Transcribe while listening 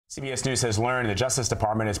CBS News has learned the Justice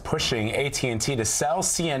Department is pushing AT&T to sell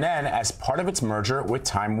CNN as part of its merger with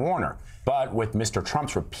Time Warner. But with Mr.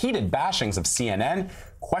 Trump's repeated bashings of CNN,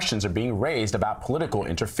 questions are being raised about political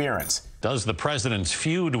interference. Does the president's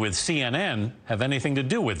feud with CNN have anything to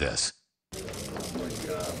do with this?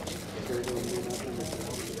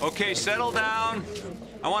 Okay, settle down.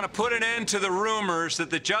 I want to put an end to the rumors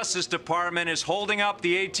that the Justice Department is holding up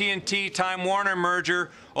the AT&T Time Warner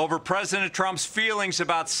merger over President Trump's feelings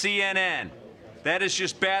about CNN. That is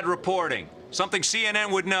just bad reporting, something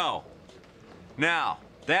CNN would know. Now,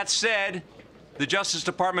 that said, the Justice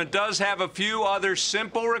Department does have a few other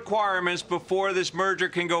simple requirements before this merger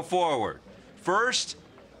can go forward. First,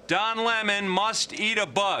 Don Lemon must eat a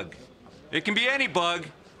bug. It can be any bug,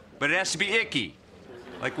 but it has to be icky.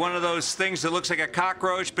 Like one of those things that looks like a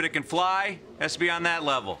cockroach, but it can fly. Has to be on that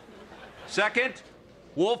level. Second,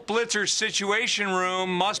 Wolf Blitzer's Situation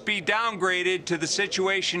Room must be downgraded to the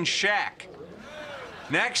Situation Shack.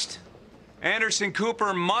 Next, Anderson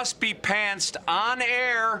Cooper must be pantsed on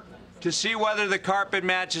air to see whether the carpet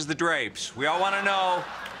matches the drapes. We all want to know,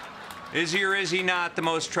 is he or is he not the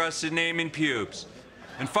most trusted name in pubes?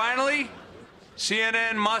 And finally,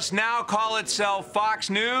 CNN must now call itself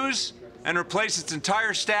Fox News and replace its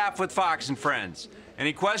entire staff with Fox and Friends.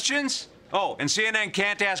 Any questions? Oh, and CNN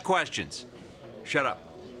can't ask questions. Shut up.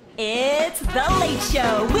 It's The Late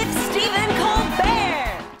Show with Stephen Colbert.